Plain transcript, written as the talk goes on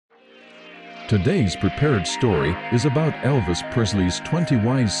Today's prepared story is about Elvis Presley's 20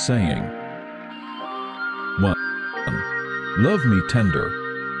 wise saying. 1. Love me tender,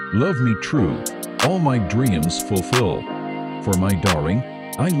 love me true, all my dreams fulfill. For my darling,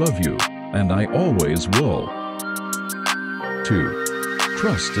 I love you, and I always will. 2.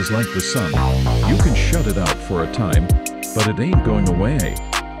 Trust is like the sun, you can shut it out for a time, but it ain't going away.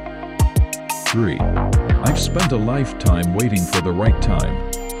 3. I've spent a lifetime waiting for the right time.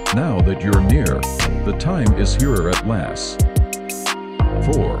 Now that you're near, the time is here at last.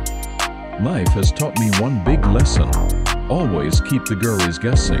 4. Life has taught me one big lesson. Always keep the girlies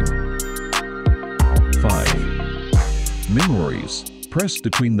guessing. 5. Memories pressed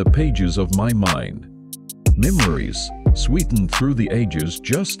between the pages of my mind. Memories sweetened through the ages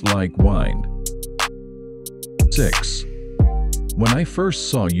just like wine. 6. When I first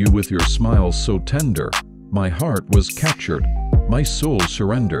saw you with your smile so tender, my heart was captured, my soul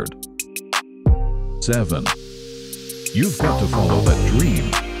surrendered. 7. You've got to follow that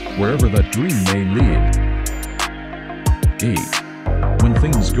dream, wherever that dream may lead. 8. When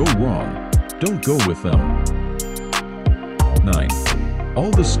things go wrong, don't go with them. 9.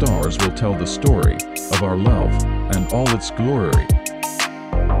 All the stars will tell the story of our love and all its glory.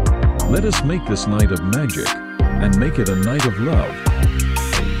 Let us make this night of magic and make it a night of love.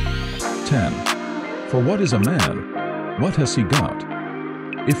 10. For what is a man? What has he got?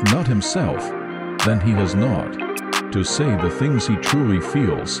 If not himself, then he has naught. To say the things he truly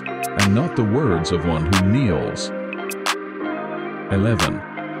feels, and not the words of one who kneels. 11.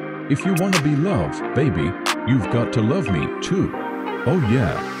 If you want to be loved, baby, you've got to love me too. Oh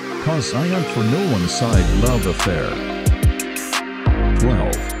yeah, 'cause I am for no one-side love affair.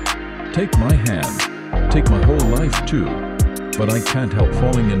 12. Take my hand, take my whole life too, but I can't help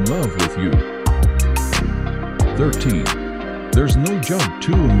falling in love with you. 13. There's no job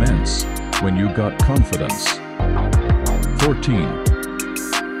too immense when you got confidence. 14.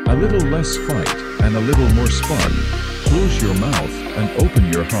 A little less fight and a little more spark. Close your mouth and open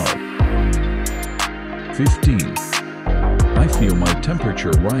your heart. 15. I feel my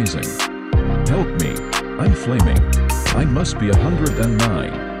temperature rising. Help me, I'm flaming. I must be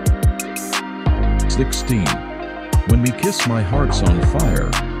 109. 16. When we kiss, my heart's on fire,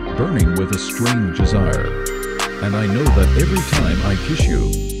 burning with a strange desire. And I know that every time I kiss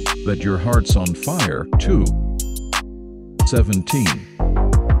you, that your heart's on fire too. 17.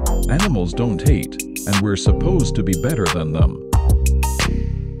 Animals don't hate, and we're supposed to be better than them.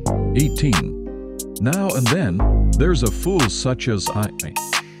 18. Now and then, there's a fool such as I.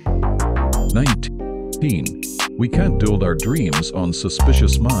 19. We can't build our dreams on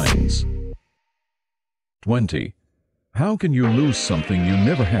suspicious minds. 20. How can you lose something you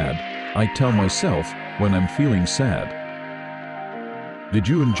never had? I tell myself when I'm feeling sad. Did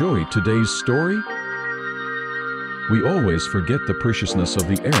you enjoy today's story? We always forget the preciousness of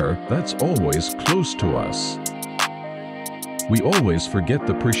the air that's always close to us. We always forget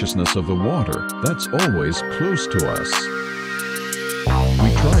the preciousness of the water that's always close to us.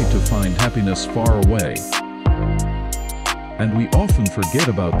 We try to find happiness far away, and we often forget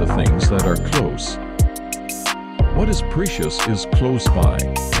about the things that are close. What is precious is close by.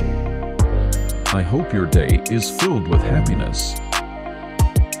 I hope your day is filled with happiness.